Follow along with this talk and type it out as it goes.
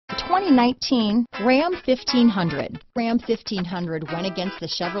2019 Ram 1500. Ram 1500 went against the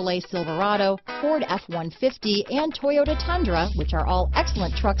Chevrolet Silverado, Ford F-150, and Toyota Tundra, which are all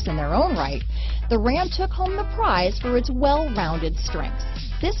excellent trucks in their own right. The Ram took home the prize for its well-rounded strengths.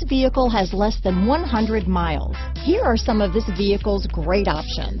 This vehicle has less than 100 miles. Here are some of this vehicle's great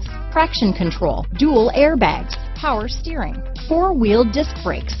options: traction control, dual airbags, power steering, four-wheel disc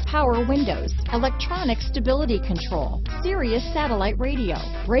brakes, power windows, electronic stability control, Sirius satellite radio,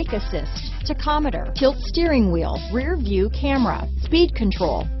 brake assist, tachometer, tilt steering wheel, rear view camera, speed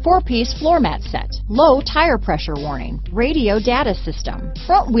control, four-piece floor mat set, low tire pressure warning, radio data system,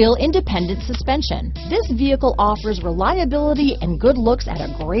 front wheel independent suspension. This vehicle offers reliability and good looks at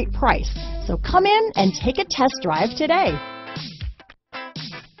a great price. So come in and take a test drive today.